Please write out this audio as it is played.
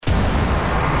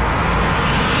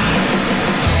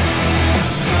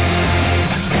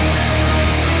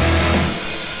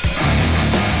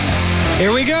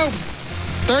Here we go.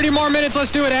 30 more minutes. Let's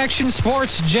do it. Action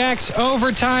Sports Jacks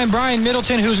overtime. Brian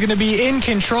Middleton, who's going to be in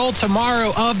control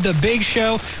tomorrow of the Big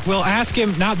Show. We'll ask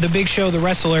him, not the Big Show, the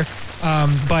wrestler,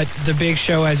 but the Big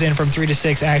Show as in from 3 to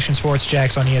 6, Action Sports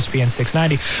Jacks on ESPN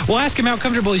 690. We'll ask him how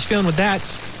comfortable he's feeling with that.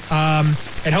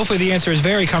 And hopefully the answer is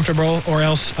very comfortable, or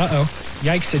else,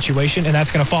 yikes situation, and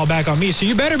that's going to fall back on me. So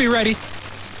you better be ready.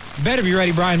 Better be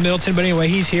ready, Brian Middleton. But anyway,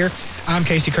 he's here. I'm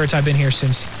Casey Kurtz. I've been here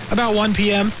since about 1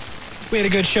 p.m. We had a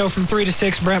good show from 3 to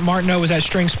 6. Brent Martineau was at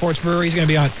String Sports Brewery. He's going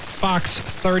to be on Fox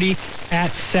 30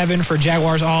 at 7 for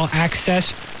Jaguars All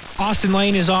Access. Austin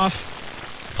Lane is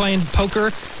off playing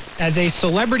poker as a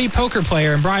celebrity poker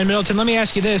player. And Brian Middleton, let me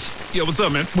ask you this. Yeah, what's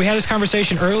up, man? We had this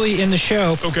conversation early in the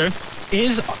show. Okay.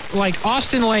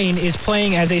 Austin Lane is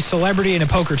playing as a celebrity in a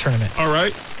poker tournament. All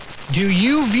right. Do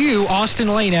you view Austin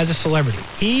Lane as a celebrity?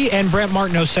 He and Brent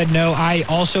Martineau said no. I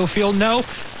also feel no,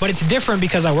 but it's different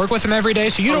because I work with him every day.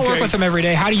 So you don't work with him every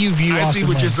day. How do you view Austin Lane? I see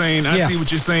what you're saying. I see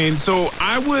what you're saying. So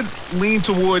I would lean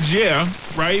towards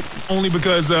right? Only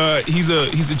because he's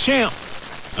a champ.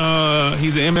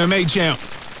 He's an MMA champ.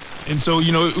 And so,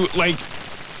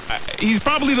 he's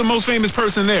probably the most famous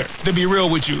person there, to be real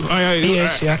with you. He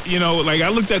is, yeah. I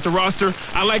looked at the roster.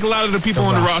 I like a lot of the people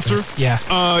on the roster. Yeah.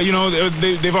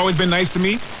 They've always been nice to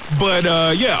me. But,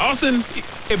 Austin,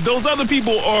 if those other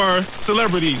people are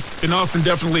celebrities, then Austin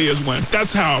definitely is one.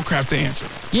 That's how I'll craft the answer.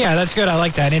 Yeah, that's good. I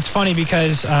like that. And it's funny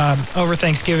because over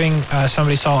Thanksgiving,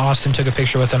 somebody saw Austin, took a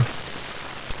picture with him.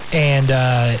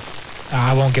 And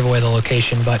I won't give away the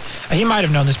location, but he might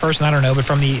have known this person. I don't know. But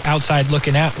from the outside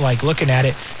looking at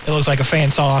it, it looks like a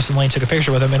fan saw Austin Lane, took a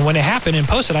picture with him. And when it happened and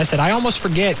posted, I said, I almost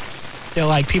forget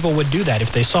that people would do that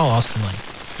if they saw Austin Lane.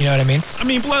 You know what I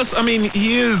mean? Plus,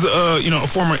 he is, a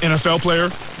former NFL player.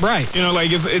 Right.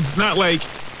 It's not like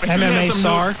MMA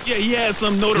star. He has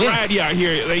some notoriety out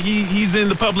here. He's in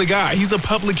the public eye. He's a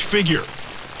public figure.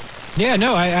 Yeah,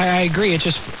 no, I agree. It's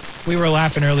just, we were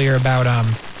laughing earlier about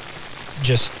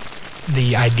just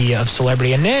the idea of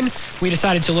celebrity. And then we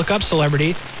decided to look up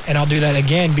celebrity, and I'll do that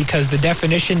again because the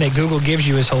definition that Google gives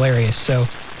you is hilarious. So,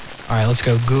 all right, let's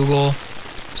go Google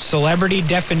celebrity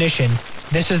definition.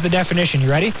 This is the definition.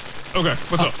 You ready? Okay,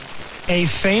 what's up? A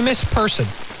famous person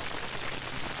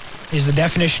is the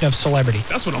definition of celebrity.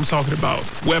 That's what I'm talking about.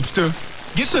 Webster,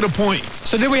 get to the point.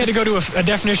 So then we had to go to a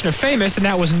definition of famous, and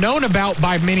that was known about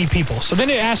by many people. So then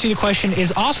it asked you the question,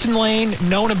 is Austin Lane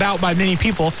known about by many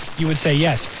people? You would say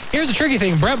yes. Here's the tricky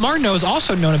thing. Brent Martineau is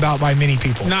also known about by many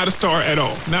people. Not a star at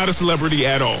all. Not a celebrity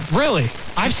at all. Really?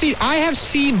 I have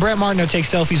seen Brent Martineau take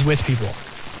selfies with people.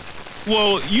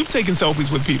 Well, you've taken selfies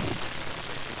with people.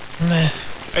 Meh.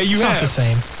 It's not the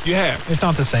same. You have. It's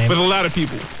not the same. But a lot of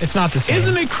people. It's not the same.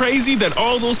 Isn't it crazy that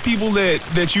all those people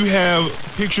that you have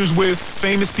pictures with,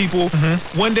 famous people,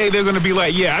 one day they're going to be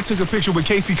like, yeah, I took a picture with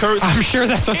Casey Kurtz. I'm sure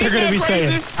that's what they're going to be crazy?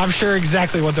 saying. I'm sure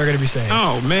exactly what they're going to be saying.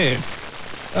 Oh, man.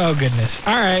 Oh, goodness.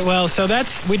 All right, well, so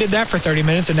we did that for 30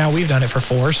 minutes, and now we've done it for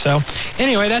 4. So,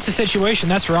 anyway, that's the situation.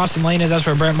 That's where Austin Lane is. That's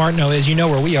where Brent Martineau is. You know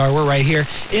where we are. We're right here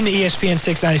in the ESPN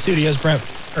 690 studios.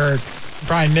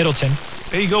 Brian Middleton.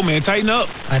 There you go, man. Tighten up.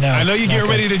 I know. I know you're getting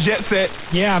ready to jet set.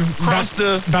 Yeah, I'm about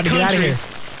to get out of here.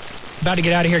 About to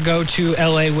get out of here, go to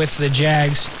L.A. with the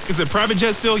Jags. Is it private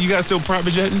jet still? You guys still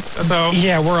private jetting? That's how?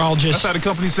 Yeah, we're all just... That's how the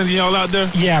company's sending y'all out there?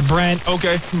 Yeah, Brent,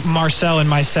 okay, Marcel, and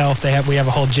myself, we have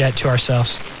a whole jet to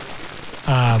ourselves.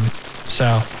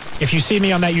 So, if you see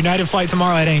me on that United flight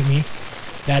tomorrow, that ain't me.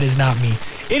 That is not me.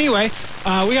 Anyway,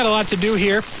 we got a lot to do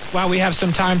here while we have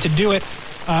some time to do it.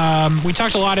 We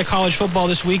talked a lot of college football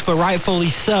this week, but rightfully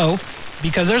so,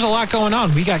 because there's a lot going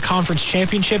on. We got conference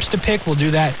championships to pick. We'll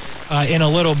do that in a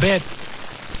little bit.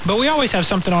 But we always have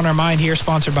something on our mind here,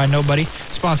 sponsored by nobody,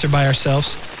 sponsored by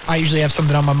ourselves. I usually have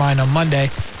something on my mind on Monday.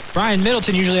 Brian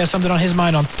Middleton usually has something on his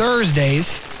mind on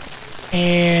Thursdays.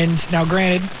 And now,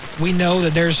 granted, we know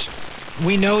that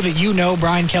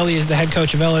Brian Kelly is the head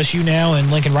coach of LSU now, and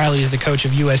Lincoln Riley is the coach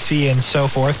of USC and so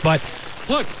forth. But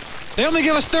look, they only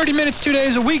give us 30 minutes 2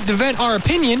 days a week to vent our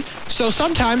opinion. So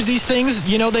sometimes these things,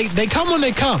 they come when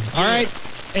they come, all right?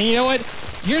 And you know what?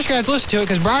 You're just going to have to listen to it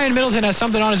because Brian Middleton has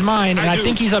something on his mind, and I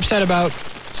think he's upset about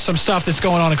some stuff that's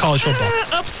going on in college football.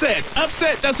 Upset,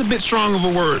 that's a bit strong of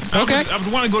a word. Okay. I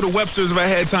would want to go to Webster's if I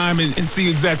had time and see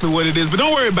exactly what it is. But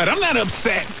don't worry about it. I'm not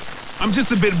upset. I'm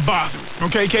just a bit bothered.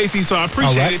 Okay, Casey? So I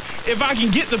appreciate it. If I can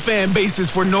get the fan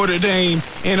bases for Notre Dame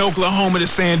and Oklahoma to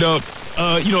stand up,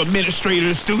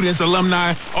 administrators, students,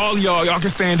 alumni, all y'all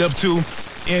can stand up too.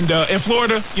 And in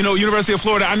Florida, University of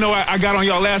Florida, I know I got on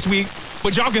y'all last week,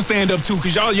 but y'all can stand up too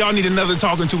because y'all need another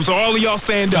talking to. So all of y'all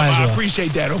stand up. I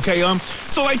appreciate that, okay?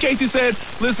 So like Casey said,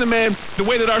 listen, man, the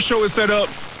way that our show is set up,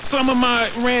 some of my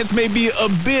rants may be a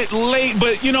bit late,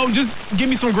 but, just give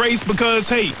me some grace because,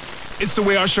 hey, it's the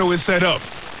way our show is set up.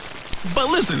 But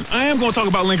listen, I am going to talk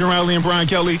about Lincoln Riley and Brian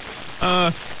Kelly.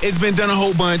 It's been done a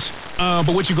whole bunch, but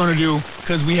what you going to do?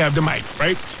 Because we have the mic,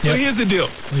 right? So here's the deal.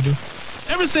 We do.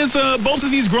 Ever since both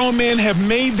of these grown men have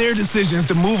made their decisions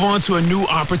to move on to a new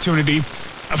opportunity,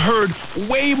 I've heard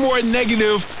way more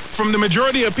negative from the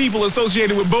majority of people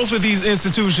associated with both of these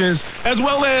institutions, as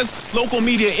well as local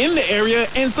media in the area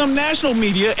and some national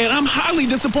media, and I'm highly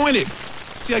disappointed.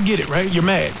 See, I get it, right? You're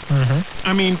mad. Mm-hmm.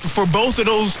 I mean, for both of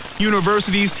those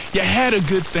universities, you had a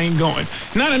good thing going.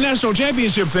 Not a national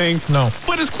championship thing, no,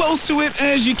 but as close to it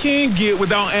as you can get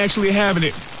without actually having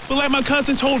it. But like my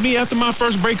cousin told me after my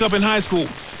first breakup in high school,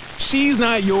 she's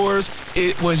not yours,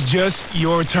 it was just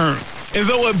your turn. And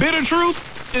though a bitter truth,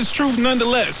 it's truth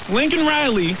nonetheless. Lincoln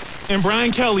Riley and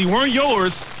Brian Kelly weren't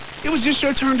yours, it was just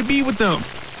your turn to be with them.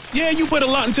 Yeah, you put a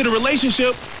lot into the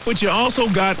relationship, but you also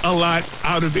got a lot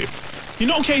out of it. You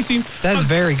know, Casey. That's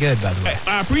very good, by the way.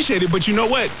 I appreciate it, but you know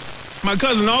what? My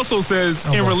cousin also says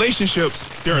in relationships,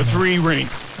 there are 3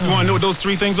 rings. You want to know what those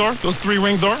 3 things are? Those 3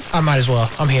 rings are? I might as well.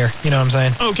 I'm here. You know what I'm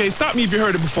saying? Okay, stop me if you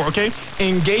heard it before, okay?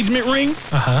 Engagement ring,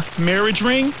 marriage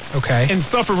ring, and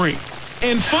suffer ring.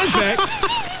 And fun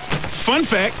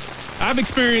fact, I've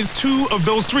experienced 2 of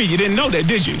those 3. You didn't know that,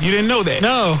 did you? You didn't know that.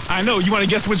 No. I know. You want to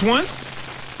guess which ones?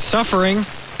 Suffering.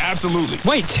 Absolutely.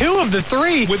 Wait, 2 of the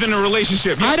 3 within a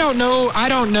relationship. Yeah. I don't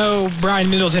know Brian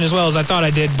Middleton as well as I thought I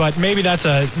did, but maybe that's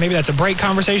a break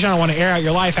conversation. I don't want to air out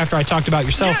your life after I talked about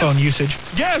your cell phone usage.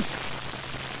 Yes.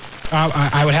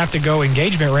 I would have to go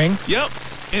engagement ring. Yep.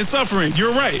 And suffering.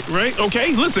 You're right, right?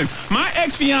 Okay, listen. My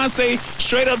ex-fiance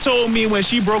straight up told me when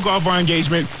she broke off our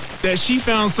engagement that she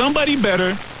found somebody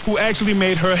better who actually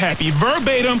made her happy.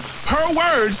 Verbatim, her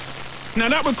words. Now,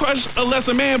 that would crush a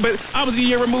lesser man, but I was a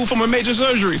year removed from a major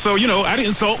surgery. So, I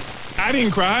didn't sulk. I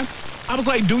didn't cry. I was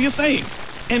like, do your thing.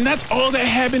 And that's all that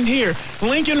happened here.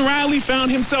 Lincoln Riley found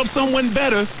himself someone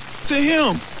better to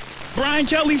him. Brian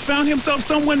Kelly found himself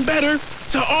someone better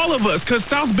to all of us, because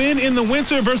South Bend in the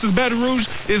winter versus Baton Rouge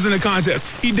isn't a contest.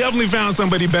 He definitely found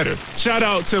somebody better. Shout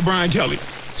out to Brian Kelly.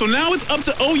 So now it's up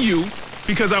to OU,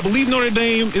 because I believe Notre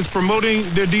Dame is promoting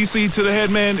their DC to the head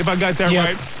man, if I got that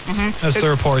right. That's the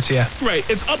reports, yeah. Right.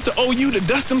 It's up to OU to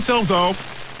dust themselves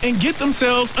off and get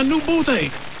themselves a new boo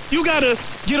thing. You got to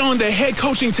get on the head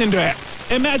coaching Tinder app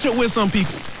and match up with some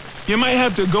people. You might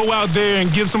have to go out there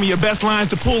and give some of your best lines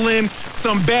to pull in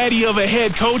some baddie of a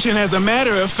head coach. And as a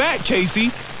matter of fact,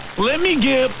 Casey, let me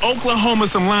give Oklahoma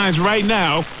some lines right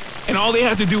now, and all they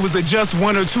have to do is adjust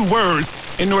 1 or 2 words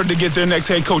in order to get their next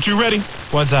head coach. You ready?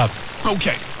 What's up?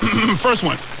 Okay. First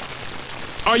one.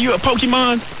 Are you a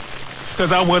Pokemon?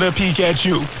 Because I want to peek at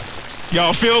you.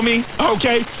 Y'all feel me?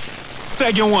 Okay.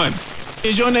 Second one.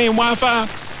 Is your name Wi-Fi?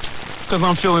 Because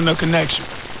I'm feeling the connection.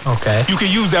 Okay. You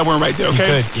can use that one right there,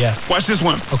 okay? You could, yeah. Watch this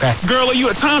one. Okay. Girl, are you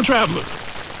a time traveler?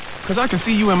 Because I can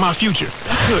see you in my future.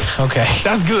 That's good. Okay.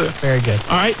 That's good. Very good.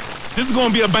 All right. This is going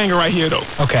to be a banger right here, though.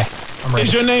 Okay. I'm ready.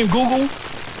 Is your name Google?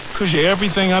 Because you're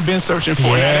everything I've been searching for.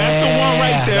 Yeah, now, that's the one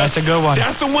right there. That's a good one.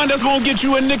 That's the one that's going to get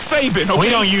you a Nick Saban, okay? We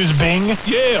don't use Bing.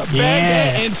 Yeah, bag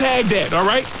that and tag that, all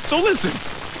right? So listen,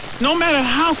 no matter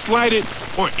how slighted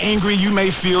or angry you may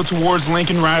feel towards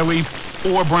Lincoln Riley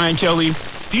or Brian Kelly,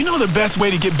 do you know the best way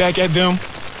to get back at them?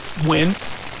 Win.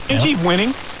 And keep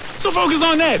winning. So focus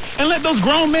on that and let those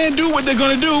grown men do what they're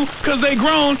going to do, because they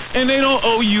grown and they don't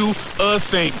owe you a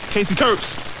thing. Casey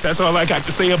Kurtz, that's all I got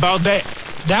to say about that.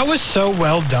 That was so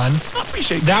well done. I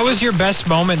appreciate that. That was your best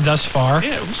moment thus far.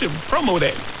 Yeah, we should promo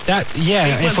that.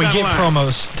 If we get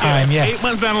promos time, yeah. 8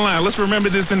 months down the line. Let's remember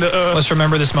this in the... Let's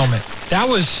remember this moment. That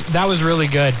was really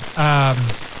good.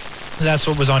 That's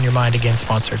what was on your mind, again,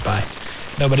 sponsored by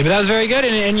nobody. But that was very good,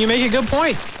 and you make a good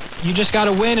point. You just got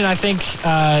to win, and I think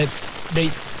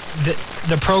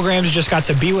the programs just got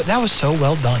to be with... That was so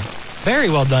well done. Very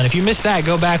well done. If you missed that,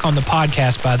 go back on the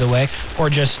podcast, by the way, or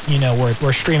just,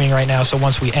 we're streaming right now, so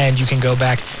once we end, you can go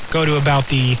back, go to about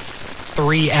the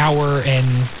 3 hour and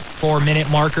 4 minute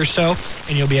mark or so,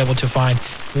 and you'll be able to find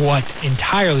what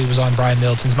entirely was on Brian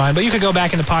Middleton's mind. But you could go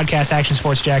back in the podcast, Action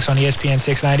Sports Jacks on ESPN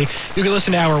 690. You can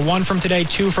listen to hour 1 from today,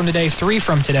 2 from today, 3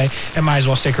 from today, and might as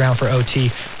well stick around for OT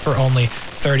for only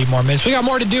 30 more minutes. We got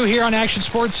more to do here on Action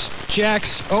Sports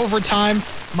Jacks Overtime.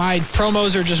 My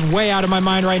promos are just way out of my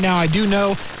mind right now. I do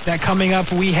know that coming up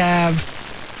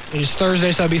it is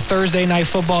Thursday, so that would be Thursday Night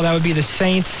Football. That would be the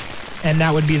Saints, and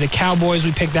that would be the Cowboys.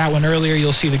 We picked that one earlier.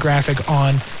 You'll see the graphic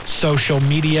on social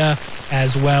media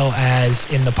as well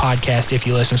as in the podcast if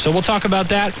you listen. So we'll talk about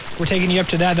that. We're taking you up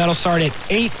to that. That'll start at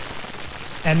 8.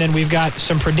 And then we've got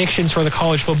some predictions for the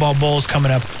college football bowls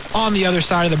coming up on the other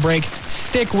side of the break.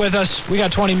 Stick with us. We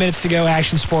got 20 minutes to go.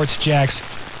 Action Sports Jacks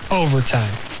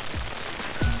Overtime.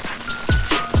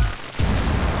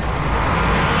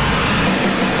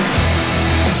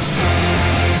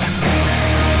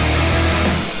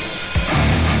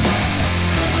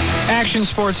 Action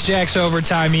Sports Jacks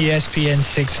Overtime, ESPN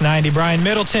 690. Brian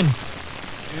Middleton.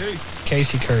 Hey.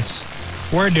 Casey Kurtz.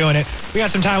 We're doing it. We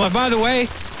got some time left. By the way,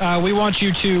 we want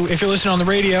you to, if you're listening on the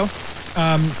radio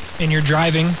and you're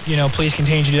driving, please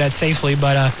continue to do that safely.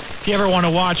 But if you ever want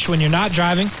to watch when you're not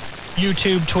driving,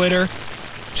 YouTube, Twitter,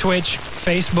 Twitch,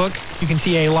 Facebook, you can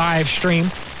see a live stream.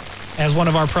 As one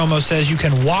of our promos says, you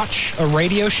can watch a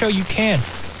radio show. You can,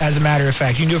 as a matter of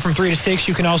fact. You can do it from 3 to 6.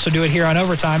 You can also do it here on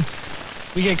Overtime.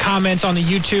 We get comments on the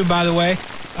YouTube, by the way.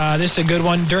 This is a good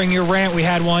one. During your rant, we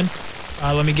had one.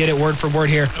 Let me get it word for word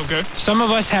here. Okay. Some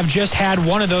of us have just had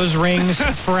one of those rings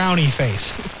frowny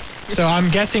face. So I'm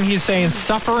guessing he's saying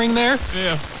suffering there.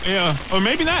 Yeah. Or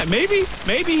maybe not. Maybe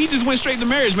he just went straight to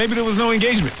marriage. Maybe there was no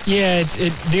engagement. Yeah,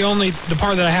 the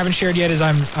part that I haven't shared yet is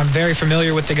I'm very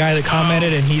familiar with the guy that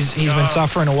commented, and he's been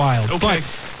suffering a while. Okay.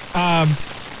 But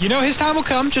his time will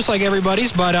come, just like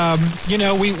everybody's. But,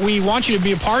 we want you to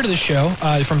be a part of the show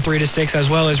from 3 to 6 as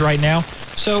well as right now.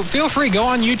 So feel free. Go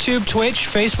on YouTube, Twitch,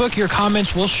 Facebook. Your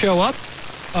comments will show up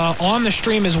on the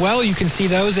stream as well. You can see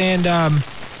those. And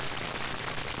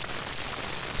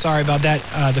sorry about that.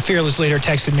 The Fearless Leader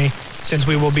texted me since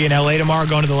we will be in L.A. tomorrow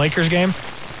going to the Lakers game.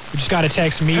 We just got to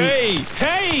text me. Hey!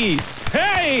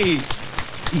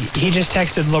 He just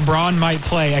texted LeBron might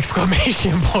play, !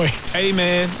 Hey,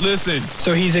 man, listen.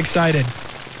 So he's excited.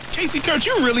 Casey Kurtz,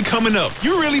 you're really coming up.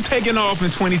 You're really taking off in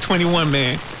 2021,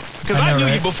 man. Because I knew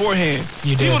you beforehand.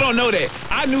 You did. People don't know that.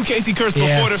 I knew Casey Kurtz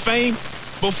before the fame,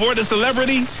 before the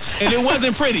celebrity, and it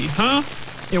wasn't pretty, huh?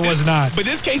 It was not. But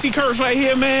this Casey Kurtz right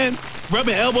here, man,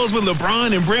 rubbing elbows with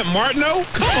LeBron and Brent Martineau?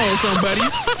 Come on, somebody.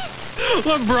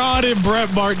 LeBron and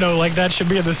Brent Martineau, like that should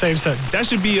be in the same sentence. That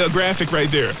should be a graphic right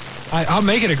there. I'll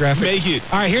make it a graphic. Make it.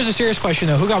 All right, here's a serious question,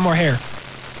 though. Who got more hair?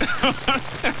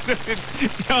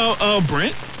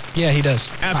 Brent. Yeah, he does.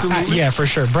 Absolutely. Yeah, for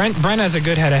sure. Brent has a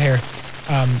good head of hair.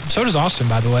 So does Austin,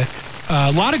 by the way.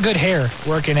 A lot of good hair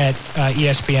working at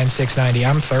ESPN 690.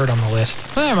 I'm third on the list.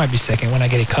 Well, I might be second when I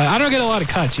get a cut. I don't get a lot of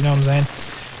cuts, you know what I'm saying?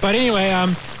 But anyway,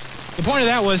 the point of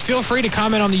that was feel free to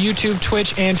comment on the YouTube,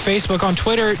 Twitch, and Facebook. On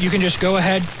Twitter, you can just go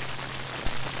ahead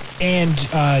and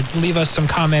leave us some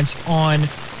comments on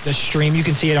the stream. You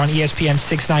can see it on ESPN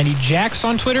 690 Jacks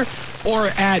on Twitter or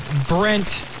at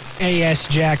Brent AS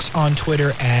Jacks on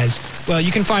Twitter as well.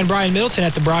 You can find Brian Middleton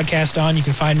at the Broadcast On. You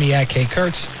can find me at K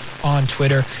Kurtz on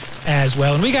Twitter as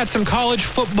well. And we got some college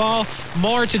football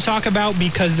more to talk about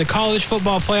because the college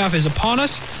football playoff is upon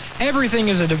us. Everything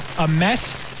is a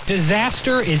mess.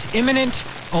 Disaster is imminent.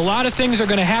 A lot of things are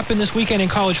going to happen this weekend in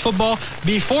college football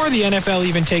before the NFL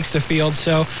even takes the field.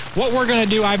 So what we're going to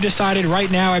do, I've decided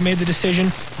right now, I made the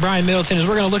decision, Brian Middleton, is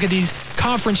we're going to look at these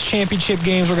conference championship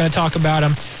games. We're going to talk about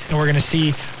them, and we're going to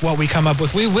see what we come up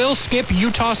with. We will skip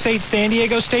Utah State, San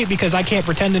Diego State, because I can't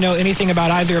pretend to know anything about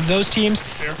either of those teams.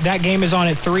 Fair. That game is on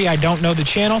at 3. I don't know the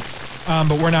channel,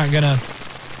 but we're not going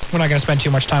to spend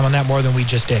too much time on that more than we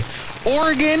just did.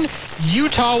 Oregon,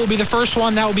 Utah will be the first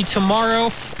one. That will be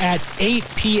tomorrow at 8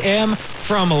 p.m.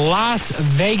 from Las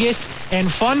Vegas.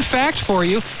 And fun fact for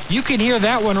you, you can hear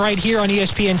that one right here on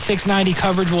ESPN 690.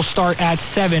 Coverage will start at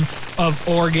 7 of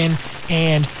Oregon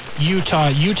and Utah.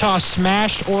 Utah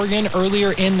smashed Oregon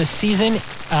earlier in the season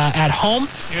at home.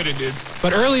 Yeah, they did.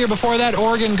 But earlier before that,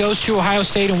 Oregon goes to Ohio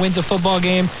State and wins a football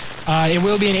game. It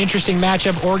will be an interesting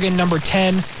matchup. Oregon number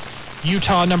 10.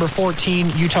 Utah number 14,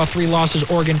 Utah 3 losses,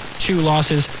 Oregon 2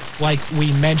 losses, like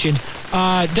we mentioned.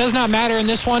 Does not matter in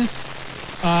this one.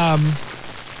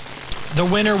 The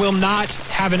winner will not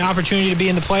have an opportunity to be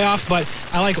in the playoff, but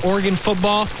I like Oregon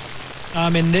football.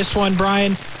 In this one,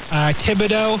 Brian,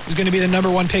 Thibodeau is going to be the number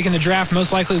 1 pick in the draft.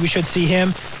 Most likely we should see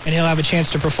him, and he'll have a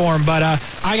chance to perform. But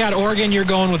I got Oregon. You're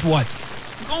going with what?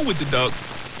 I'm going with the Ducks.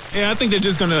 Yeah, I think they're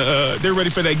just going to they're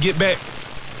ready for that get back.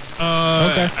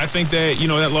 Okay. I think that,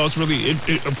 that loss really,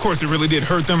 of course, it really did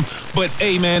hurt them. But,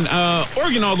 hey, man,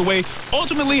 Oregon all the way.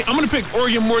 Ultimately, I'm going to pick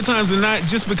Oregon more times than not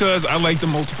just because I like the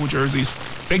multiple jerseys.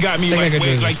 They got me like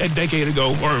a decade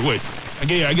ago. Or wait, I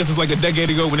guess it's like a decade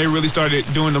ago when they really started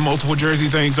doing the multiple jersey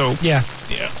thing. So, yeah.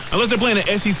 Unless they're playing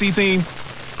an SEC team,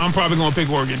 I'm probably going to pick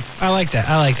Oregon. I like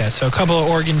that. So a couple of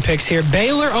Oregon picks here.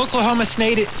 Baylor, Oklahoma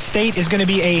State is going to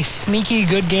be a sneaky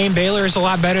good game. Baylor is a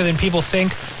lot better than people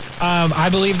think. I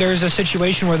believe there's a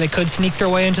situation where they could sneak their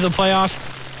way into the playoff.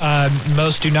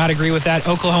 Most do not agree with that.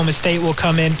 Oklahoma State will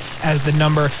come in as the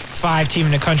number 5 team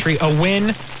in the country. A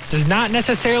win does not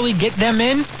necessarily get them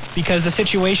in because the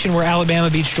situation where Alabama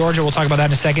beats Georgia, we'll talk about that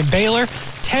in a second. Baylor,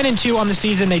 10-2 on the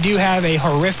season. They do have a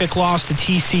horrific loss to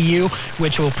TCU,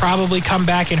 which will probably come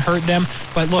back and hurt them.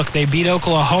 But look, they beat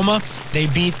Oklahoma. They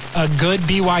beat a good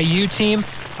BYU team.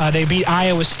 They beat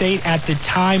Iowa State at the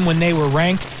time when they were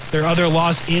ranked. Their other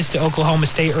loss is to Oklahoma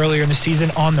State earlier in the season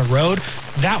on the road.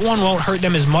 That one won't hurt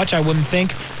them as much, I wouldn't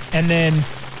think.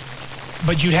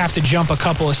 But you'd have to jump a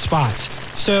couple of spots.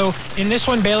 So in this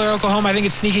one, Baylor, Oklahoma, I think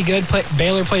it's sneaky good.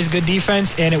 Baylor plays good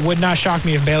defense, and it would not shock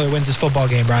me if Baylor wins this football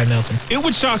game, Brian Middleton. It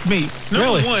would shock me.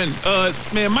 Really? Number one,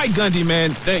 man, Mike Gundy,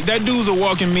 man, that dude's a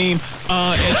walking meme.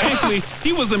 And actually,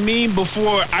 he was a meme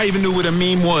before I even knew what a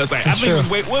meme was. Like, I think it was,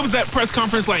 what was that press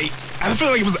conference like? I feel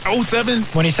like it was 07.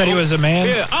 When he said he was a man?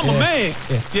 Yeah, I'm a man.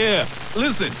 Yeah.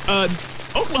 Listen,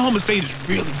 Oklahoma State is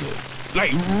really good.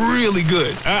 Like, really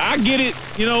good. I get it.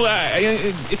 You know,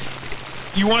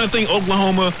 you want to think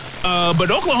Oklahoma,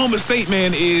 but Oklahoma State,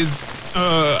 man, is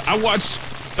I watched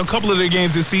a couple of their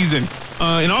games this season,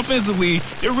 and offensively,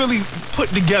 they're really put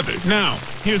together. Now,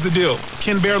 here's the deal.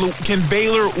 Can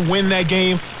Baylor win that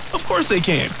game? Of course they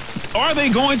can. Are they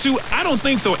going to? I don't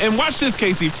think so. And watch this,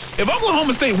 Casey. If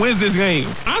Oklahoma State wins this game,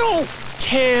 I don't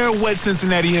care what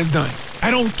Cincinnati has done.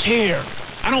 I don't care.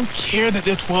 I don't care that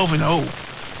they're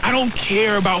 12-0. I don't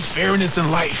care about fairness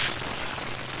in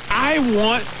life. I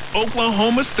want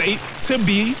Oklahoma State to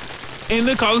be in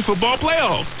the college football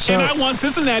playoffs. And I want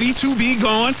Cincinnati to be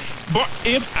gone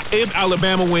if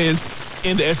Alabama wins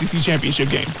in the SEC championship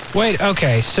game. Wait,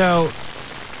 okay, so...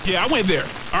 Yeah, I went there.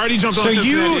 I already jumped on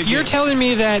Cincinnati. So you're telling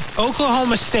me that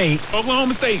Oklahoma State,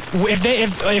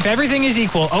 if everything is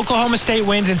equal, Oklahoma State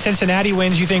wins and Cincinnati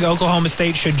wins, you think Oklahoma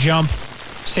State should jump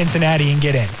Cincinnati and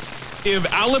get in? If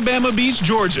Alabama beats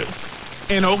Georgia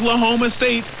and Oklahoma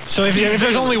State... So if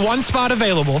there's only one spot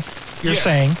available, you're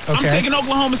saying, okay. I'm taking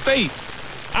Oklahoma State.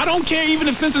 I don't care even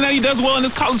if Cincinnati does well in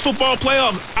this college football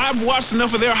playoffs. I've watched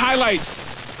enough of their highlights.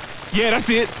 Yeah, that's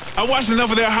it. I watched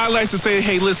enough of their highlights to say,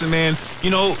 hey, listen, man, you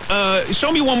know,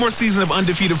 show me one more season of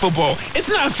undefeated football. It's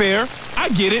not fair. I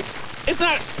get it. It's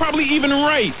not probably even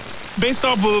right based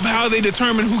off of how they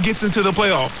determine who gets into the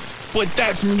playoff. But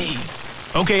that's me.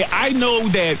 Okay, I know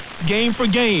that game for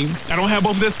game, I don't have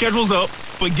both of their schedules up,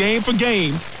 but game for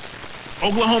game,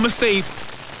 Oklahoma State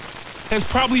has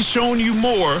probably shown you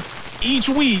more each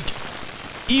week,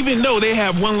 even though they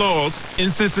have one loss in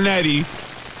Cincinnati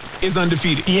is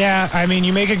undefeated. Yeah, I mean,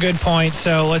 you make a good point.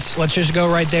 So let's just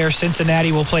go right there.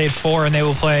 Cincinnati will play at 4, and they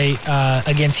will play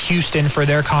against Houston for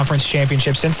their conference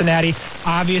championship. Cincinnati,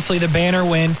 obviously the banner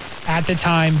win at the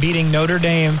time, beating Notre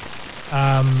Dame,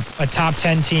 a top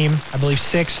 10 team, I believe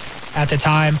 6th at the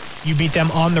time. You beat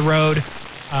them on the road.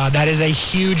 That is a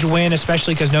huge win,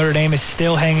 especially because Notre Dame is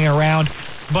still hanging around.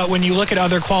 But when you look at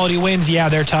other quality wins, yeah,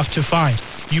 they're tough to find.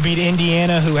 You beat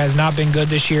Indiana, who has not been good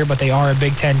this year, but they are a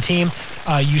Big Ten team.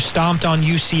 You stomped on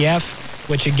UCF,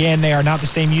 which, again, they are not the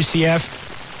same UCF.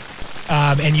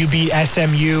 And you beat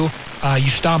SMU. You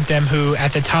stomped them, who,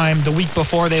 at the time, the week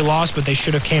before they lost, but they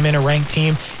should have came in a ranked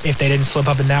team if they didn't slip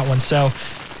up in that one. So,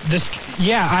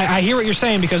 I hear what you're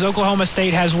saying because Oklahoma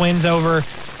State has wins over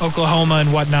Oklahoma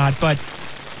and whatnot. But,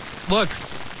 look,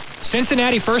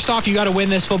 Cincinnati, first off, you got to win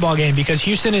this football game because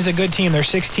Houston is a good team. They're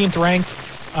 16th ranked.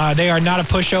 They are not a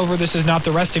pushover. This is not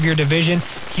the rest of your division.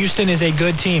 Houston is a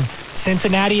good team.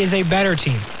 Cincinnati is a better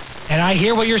team. And I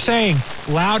hear what you're saying,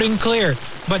 loud and clear.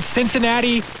 But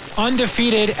Cincinnati,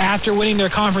 undefeated after winning their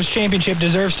conference championship,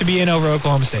 deserves to be in over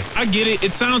Oklahoma State. I get it.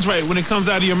 It sounds right when it comes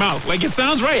out of your mouth. Like, it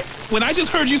sounds right. When I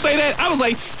just heard you say that, I was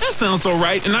like, that sounds so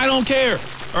right, and I don't care.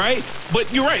 All right?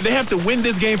 But you're right. They have to win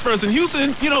this game first. And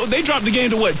Houston, you know, they dropped the game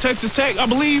to what? Texas Tech, I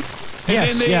believe?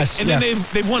 And then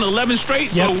they've won 11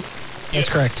 straight. Yep. So that's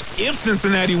correct. If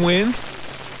Cincinnati wins,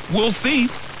 we'll see.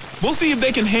 We'll see if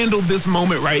they can handle this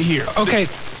moment right here. Okay,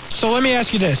 so let me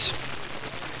ask you this.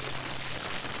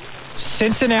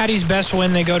 Cincinnati's best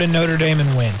win, they go to Notre Dame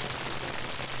and win.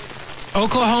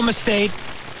 Oklahoma State,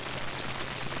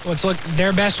 let's look,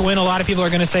 their best win, a lot of people are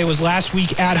going to say, was last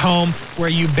week at home where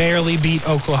you barely beat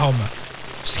Oklahoma.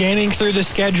 Scanning through the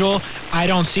schedule, I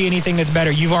don't see anything that's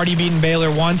better. You've already beaten Baylor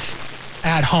once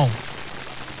at home.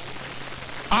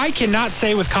 I cannot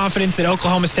say with confidence that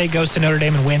Oklahoma State goes to Notre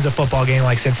Dame and wins a football game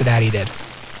like Cincinnati did.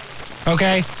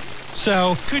 Okay?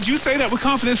 So... Could you say that with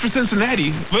confidence for Cincinnati?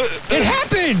 It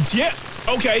happened! Yeah,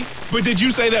 okay. But did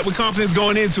you say that with confidence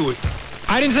going into it?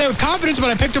 I didn't say it with confidence, but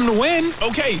I picked them to win.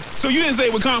 Okay, so you didn't say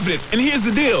it with confidence. And here's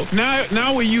the deal.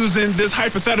 Now we're using this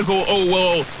hypothetical,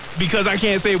 because I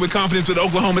can't say it with confidence with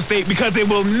Oklahoma State, because it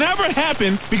will never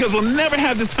happen, because we'll never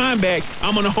have this time back.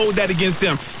 I'm going to hold that against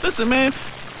them. Listen, man,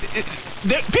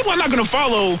 people are not going to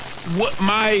follow what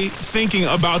my thinking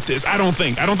about this. I don't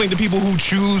think the people who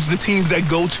choose the teams that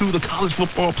go to the college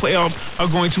football playoffs are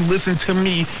going to listen to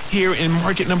me here in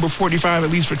market number 45,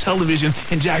 at least for television,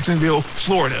 in Jacksonville,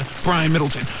 Florida, Brian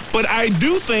Middleton. But I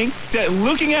do think that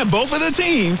looking at both of the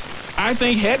teams, I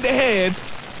think head-to-head,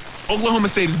 Oklahoma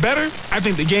State is better. I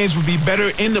think the games would be better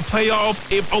in the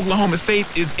playoff if Oklahoma State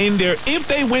is in there, if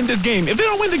they win this game. If they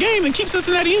don't win the game, then keep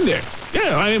Cincinnati in there.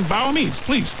 Yeah, I mean, by all means,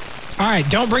 please. All right,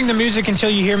 don't bring the music until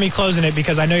you hear me closing it,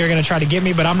 because I know you're going to try to get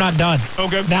me, but I'm not done.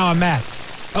 Okay. Now I'm mad.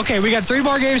 Okay, we got 3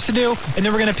 more games to do, and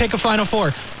then we're going to pick a Final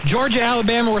Four. Georgia,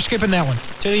 Alabama, we're skipping that one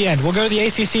to the end. We'll go to the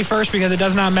ACC first because it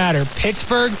does not matter.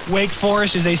 Pittsburgh, Wake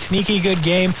Forest is a sneaky good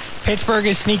game. Pittsburgh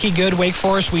is sneaky good. Wake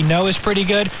Forest, we know, is pretty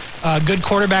good. Good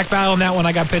quarterback battle in that one.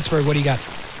 I got Pittsburgh. What do you got?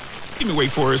 Give me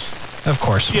Wake Forest. Of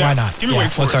course. Yeah, Why not? Give me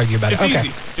Wake Forest. Let's argue about it.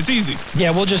 Okay. It's easy. Yeah,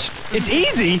 we'll just... It's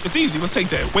easy? It's easy. Let's take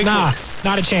that. Wake Forest.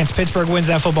 Not a chance. Pittsburgh wins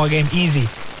that football game. Easy.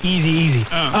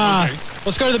 Okay.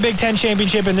 Let's go to the Big Ten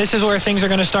Championship, and this is where things are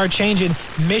going to start changing.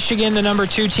 Michigan, the number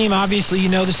 2 team. Obviously, you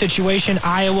know the situation.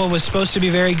 Iowa was supposed to be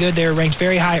very good. They were ranked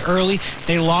very high early.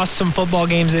 They lost some football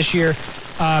games this year.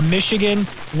 Michigan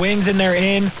wins and they're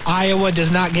in. Iowa does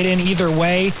not get in either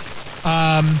way.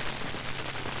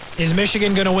 Is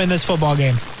Michigan going to win this football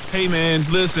game? Hey, man,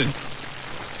 listen.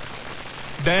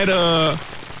 That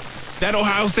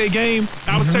Ohio State game,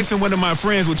 I was texting one of my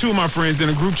friends, with 2 of my friends in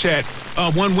a group chat.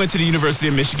 One went to the University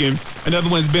of Michigan. Another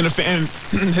one's been a fan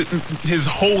his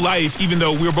whole life, even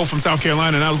though we were both from South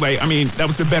Carolina. And I was like, I mean, that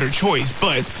was the better choice.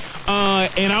 But,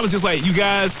 and I was just like, you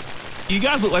guys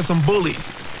look like some bullies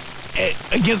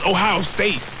against Ohio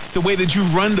State, the way that you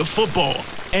run the football.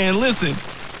 And listen,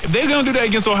 if they're going to do that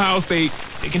against Ohio State,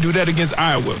 they can do that against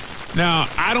Iowa. Now,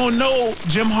 I don't know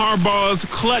Jim Harbaugh's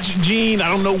clutch gene. I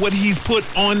don't know what he's put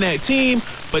on that team,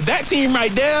 but that team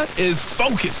right there is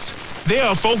focused. They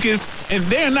are focused, and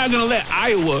they're not going to let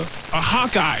Iowa, a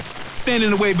Hawkeye, stand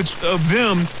in the way of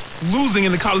them losing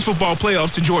in the college football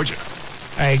playoffs to Georgia.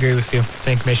 I agree with you. I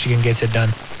think Michigan gets it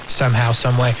done somehow,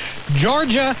 some way.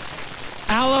 Georgia,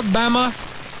 Alabama,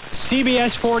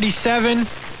 CBS 47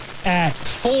 at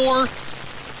 4.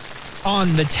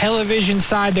 On the television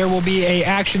side, there will be a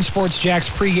Action Sports Jax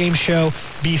pregame show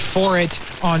before it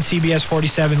on CBS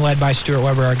 47, led by Stuart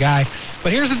Weber, our guy.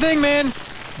 But here's the thing, man.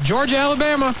 Georgia,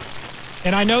 Alabama.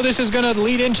 And I know this is going to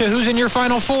lead into who's in your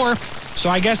Final Four, so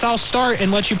I guess I'll start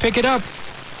and let you pick it up.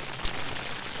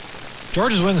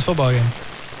 Georgia's winning this football game.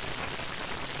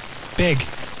 Big.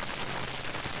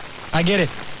 I get it.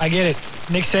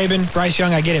 Nick Saban, Bryce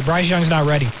Young, I get it. Bryce Young's not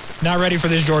ready. Not ready for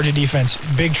this Georgia defense.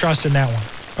 Big trust in that one.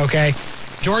 Okay,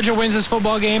 Georgia wins this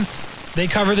football game. They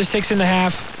cover the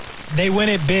 6.5. They win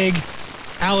it big.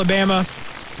 Alabama,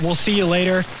 we'll see you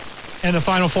later. And the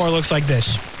Final Four looks like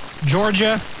this.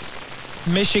 Georgia,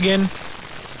 Michigan,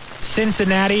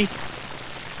 Cincinnati.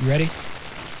 You ready?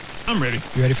 I'm ready.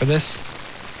 You ready for this?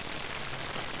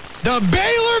 The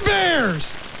Baylor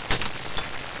Bears.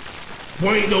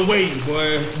 Boy, ain't no waiting,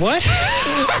 boy. What?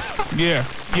 Yeah,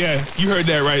 you heard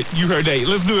that right. You heard that.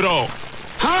 Let's do it all.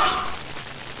 Huh?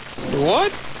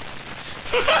 What?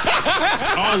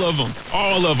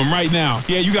 All of them right now.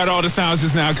 Yeah, you got all the sounds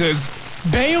just now, because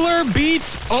Baylor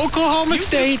beats Oklahoma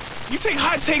State. You take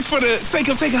hot takes for the sake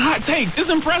of taking hot takes. It's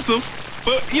impressive,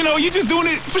 but, you're just doing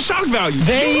it for shock value. You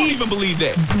don't even believe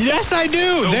that. Yes, I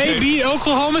do. Okay. They beat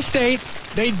Oklahoma State.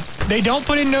 They don't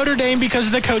put in Notre Dame because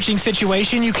of the coaching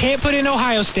situation. You can't put in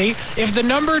Ohio State. If the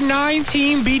number 9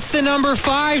 team beats the number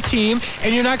 5 team,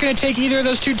 and you're not going to take either of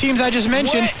those 2 teams I just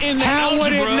mentioned, how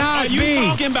would it not be? What are you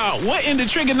talking about? What in the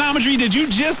trigonometry did you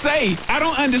just say? I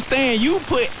don't understand. You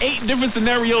put 8 different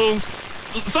scenarios.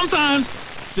 Sometimes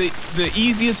the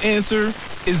easiest answer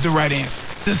is the right answer.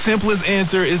 The simplest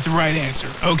answer is the right answer.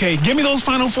 Okay, give me those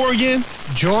Final Four again.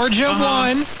 Georgia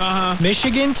 1,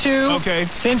 Michigan 2, okay,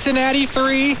 Cincinnati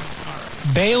 3,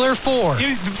 Baylor 4.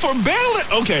 For Baylor,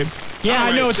 okay. Yeah,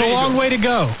 I know, it's a long way to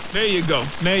go. There you go.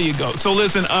 So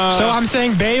listen. So I'm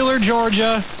saying Baylor,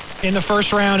 Georgia in the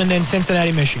first round, and then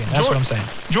Cincinnati, Michigan. That's what I'm saying.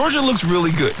 Georgia looks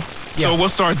really good. Yeah. So we'll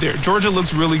start there. Georgia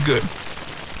looks really good.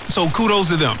 So kudos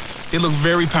to them. They look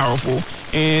very powerful.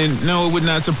 And no, it would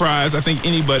not surprise, I think,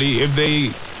 anybody if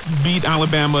they beat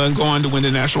Alabama and go on to win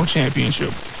the national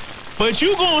championship. But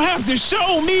you're going to have to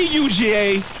show me,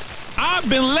 UGA. I've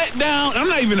been let down. I'm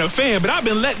not even a fan, but I've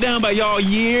been let down by y'all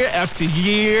year after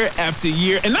year after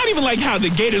year. And not even like how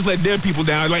the Gators let their people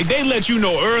down. Like, they let you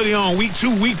know early on, week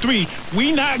 2, week 3,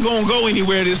 we not going to go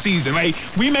anywhere this season. Like,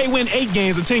 we may win 8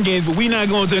 games or 10 games, but we not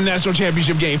going to the national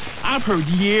championship game. I've heard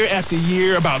year after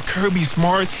year about Kirby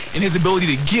Smart and his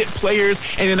ability to get players.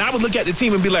 And then I would look at the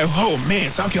team and be like, oh,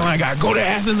 man, South Carolina got to go to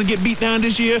Athens and get beat down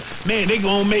this year. Man, they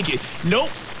going to make it.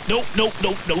 Nope.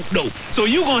 So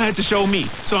you're going to have to show me.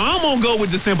 So I'm going to go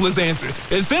with the simplest answer.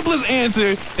 The simplest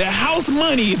answer, the house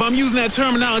money, if I'm using that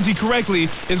terminology correctly,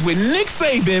 is with Nick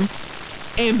Saban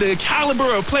and the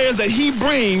caliber of players that he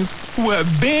brings who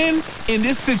have been in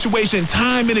this situation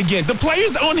time and again. The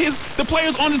players on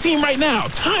the team right now,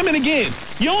 time and again.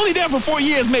 You're only there for 4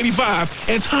 years, maybe 5,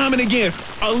 and time and again,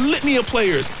 a litany of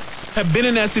players have been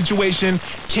in that situation.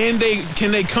 Can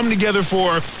they come together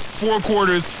for 4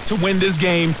 quarters to win this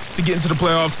game to get into the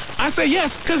playoffs? I say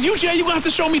yes, because UGA, you're going to have to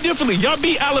show me differently. Y'all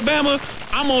beat Alabama.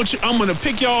 I'm gonna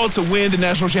pick y'all to win the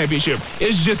national championship.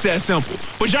 It's just that simple.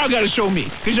 But y'all got to show me,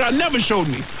 because y'all never showed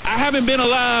me. I haven't been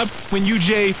alive when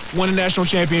UGA won the national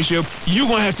championship. You're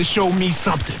going to have to show me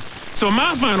something. So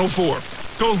my Final Four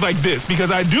goes like this, because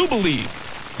I do believe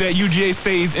that UGA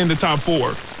stays in the top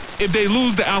 4. If they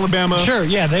lose to Alabama. Sure,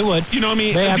 yeah, they would. You know what I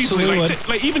mean? They absolutely would.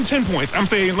 Like even 10 points. I'm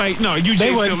saying, like, no, UGA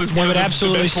still is one of the best. They would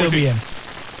absolutely still be in.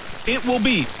 It will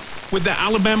be with the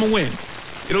Alabama win.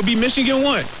 It'll be Michigan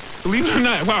 1. Believe it or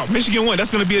not. Wow, Michigan 1.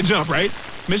 That's going to be a jump, right?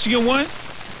 Michigan 1,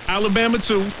 Alabama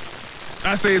 2.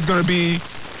 I say it's going to be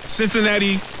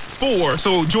Cincinnati 4,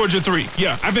 so Georgia 3.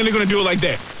 Yeah, I think they're going to do it like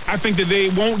that. I think that they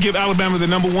won't give Alabama the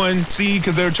number 1 seed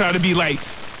because they're trying to be like,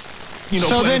 you know,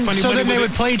 so then they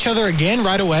would play each other again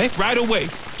right away? Right away.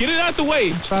 Get it out the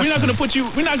way. We're not going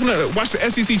to watch the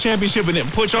SEC championship and then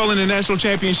put y'all in the national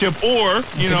championship, or, you know.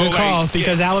 It's a good call,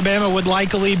 because Alabama would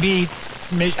likely beat,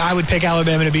 I would pick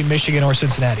Alabama to beat Michigan or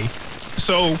Cincinnati.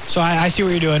 So I see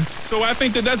what you're doing. So I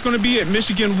think that's going to be it.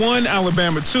 Michigan 1,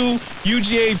 Alabama 2,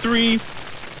 UGA 3,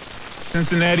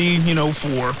 Cincinnati,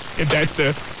 4. If that's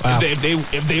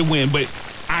if they win, but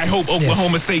I hope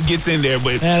Oklahoma State gets in there,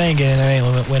 but they ain't getting there. They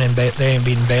ain't winning. They ain't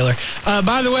beating Baylor.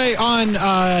 By the way, on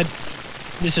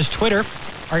this is Twitter,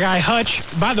 our guy Hutch.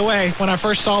 By the way, when I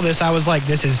first saw this, I was like,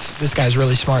 this guy's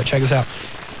really smart. Check this out.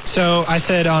 So I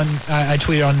said I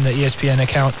tweeted on the ESPN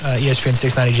account, ESPN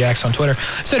 690 Jacks on Twitter.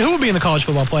 Said, who will be in the college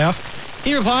football playoff?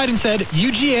 He replied and said,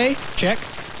 UGA, check.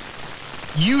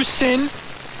 USyn,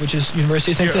 which is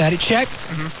University of Cincinnati, check.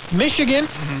 Mm-hmm. Michigan,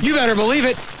 you better believe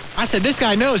it. I said, this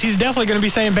guy knows. He's definitely going to be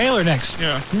saying Baylor next.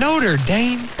 Yeah. Notre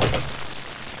Dame.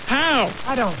 How?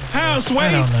 I don't know. How, Sway?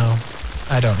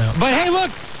 I don't know. But hey,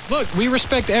 look, we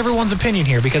respect everyone's opinion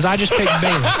here, because I just picked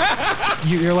Baylor.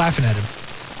 You're laughing at him.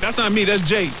 That's not me. That's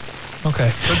Jay.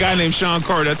 Okay. A guy named Sean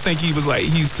Carter. I think he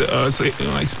used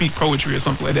to speak poetry or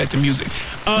something like that to music.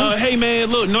 Hey, man,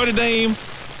 look, Notre Dame.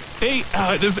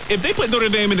 If they put Notre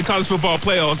Dame in the college football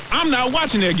playoffs, I'm not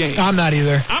watching their game. I'm not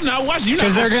either. I'm not watching.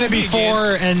 Because they're going to be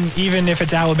 4, and even if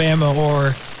it's Alabama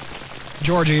or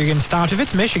Georgia, you're getting stomped. If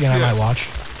it's Michigan, I might watch.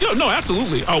 No,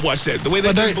 absolutely. I'll watch that. The way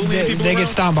they get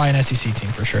stomped by an SEC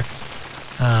team for sure.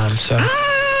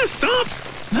 Stomped?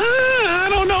 I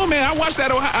don't know, man. I watched that.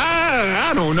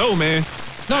 I don't know, man.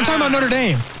 No, I'm talking about Notre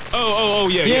Dame.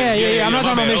 Yeah. I'm not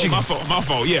talking about Michigan. My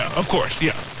fault. Yeah, of course.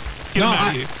 Yeah. Get them out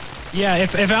of here. Yeah,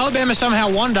 if Alabama somehow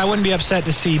won it, I wouldn't be upset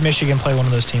to see Michigan play one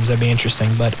of those teams. That'd be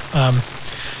interesting. But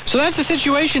so that's the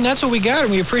situation. That's what we got,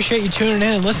 and we appreciate you tuning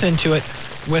in and listening to it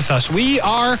with us. We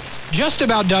are just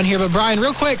about done here. But, Brian,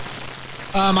 real quick,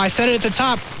 I said it at the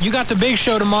top. You got the Big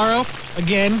Show tomorrow.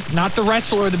 Again, not the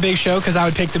wrestler of the Big Show, because I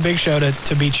would pick the Big Show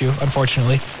to beat you,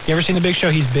 unfortunately. You ever seen the Big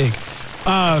Show? He's big.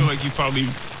 I feel like you probably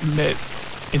met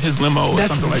in his limo or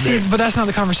something like that. But that's not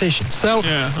the conversation. So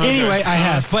anyway, I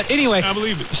have. But anyway, I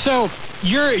believe it. So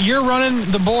you're running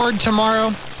the board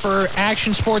tomorrow for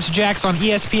Action Sports Jacks on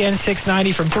ESPN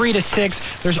 690 from 3 to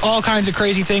 6. There's all kinds of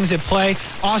crazy things at play.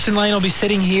 Austin Lane will be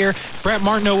sitting here. Brett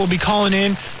Martineau will be calling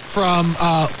in from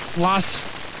Los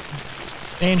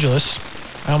Angeles.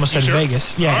 I almost said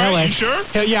Vegas. Yeah, LA. You sure?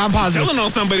 Yeah, I'm positive. Telling on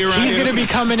somebody around He's going to be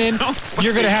coming in.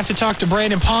 You're going to have to talk to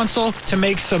Brandon Ponsel to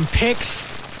make some picks.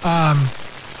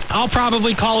 I'll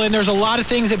probably call in. There's a lot of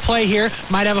things at play here.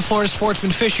 Might have a Florida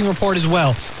Sportsman fishing report as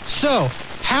well. So,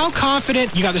 how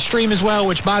confident? You got the stream as well,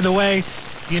 which, by the way,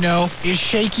 is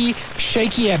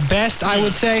shaky at best, I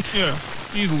would say. Yeah,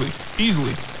 easily.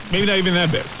 Maybe not even that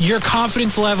best. Your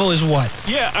confidence level is what?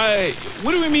 Yeah,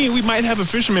 what do we mean we might have a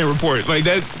fisherman report? Like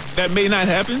that, that may not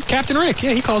happen? Captain Rick,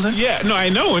 yeah, he calls in. Yeah, no, I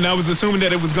know, and I was assuming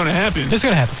that it was going to happen. It's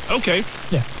going to happen. Okay.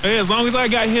 Yeah. Hey, as long as I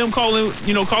got him calling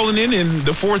in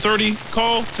the 4:30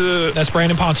 call to. That's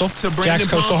Brandon Ponsel. To Brandon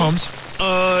Jack's Coastal Homes.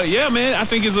 Yeah, man, I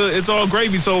think it's all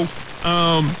gravy. So,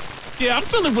 yeah, I'm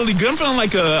feeling really good. I'm feeling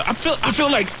like I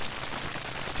feel like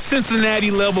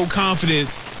Cincinnati level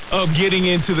confidence of getting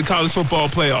into the college football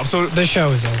playoff. So the show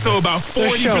is over. So about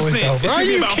 40%. Are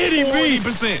you kidding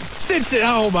 40%. me?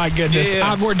 Oh my goodness.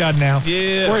 Yeah. We're done now.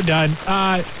 Yeah. We're done.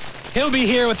 He'll be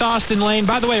here with Austin Lane.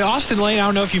 By the way, Austin Lane, I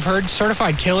don't know if you've heard,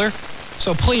 certified killer.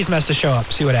 So please mess the show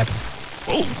up. See what happens.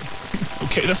 Oh,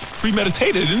 okay. That's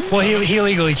premeditated, isn't it? Well, he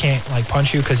legally can't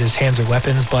punch you because his hands are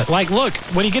weapons. But look,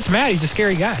 when he gets mad, he's a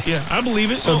scary guy. Yeah, I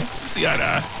believe it. So see eye to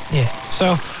eye. Yeah.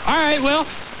 So all right, well.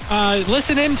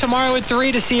 Listen in tomorrow at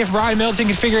 3 to see if Brian Middleton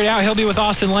can figure it out. He'll be with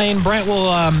Austin Lane. Brent will,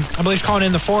 I believe, calling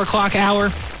in the 4 o'clock hour.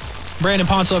 Brandon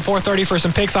Ponsel at 4:30 for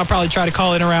some picks. I'll probably try to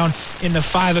call in around in the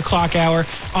 5 o'clock hour.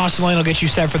 Austin Lane will get you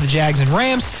set for the Jags and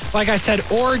Rams. Like I said,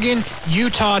 Oregon,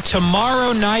 Utah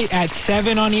tomorrow night at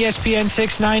 7 on ESPN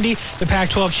 690. The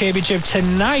Pac-12 Championship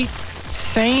tonight.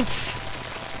 Saints,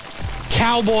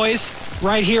 Cowboys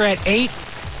right here at 8.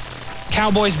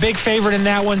 Cowboys big favorite in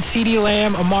that one. CeeDee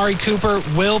Lamb, Amari Cooper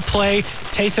will play.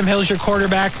 Taysom Hill's your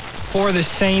quarterback for the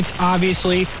Saints.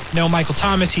 Obviously, no Michael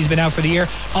Thomas. He's been out for the year.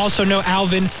 Also, no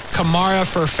Alvin Kamara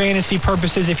for fantasy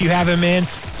purposes. If you have him in,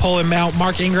 pull him out.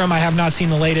 Mark Ingram, I have not seen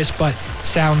the latest, but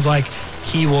sounds like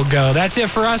he will go. That's it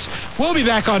for us. We'll be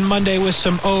back on Monday with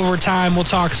some overtime. We'll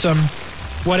talk some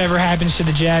whatever happens to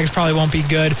the Jags. Probably won't be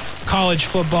good. College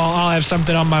football, I'll have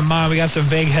something on my mind. We got some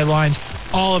vague headlines.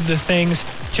 All of the things.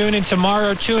 Tune in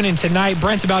tomorrow. Tune in tonight.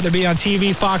 Brent's about to be on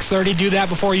TV, Fox 30. Do that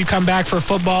before you come back for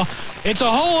football. It's a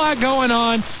whole lot going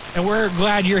on, and we're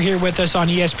glad you're here with us on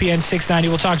ESPN 690.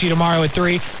 We'll talk to you tomorrow at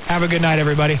 3. Have a good night,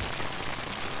 everybody.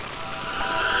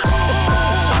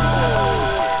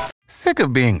 Sick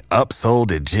of being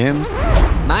upsold at gyms?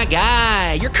 My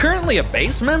guy, you're currently a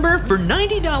base member? For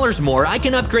 $90 more, I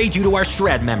can upgrade you to our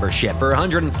Shred membership. For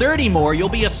 $130 more, you'll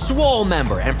be a Swole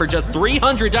member. And for just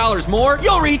 $300 more,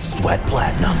 you'll reach Sweat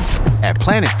Platinum. At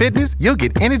Planet Fitness, you'll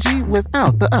get energy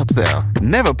without the upsell.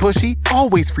 Never pushy,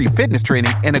 always free fitness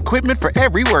training and equipment for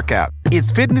every workout.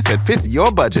 It's fitness that fits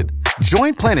your budget.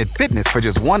 Join Planet Fitness for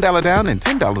just $1 down and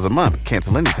 $10 a month.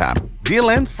 Cancel anytime. Deal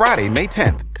ends Friday, May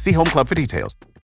 10th. See Home Club for details.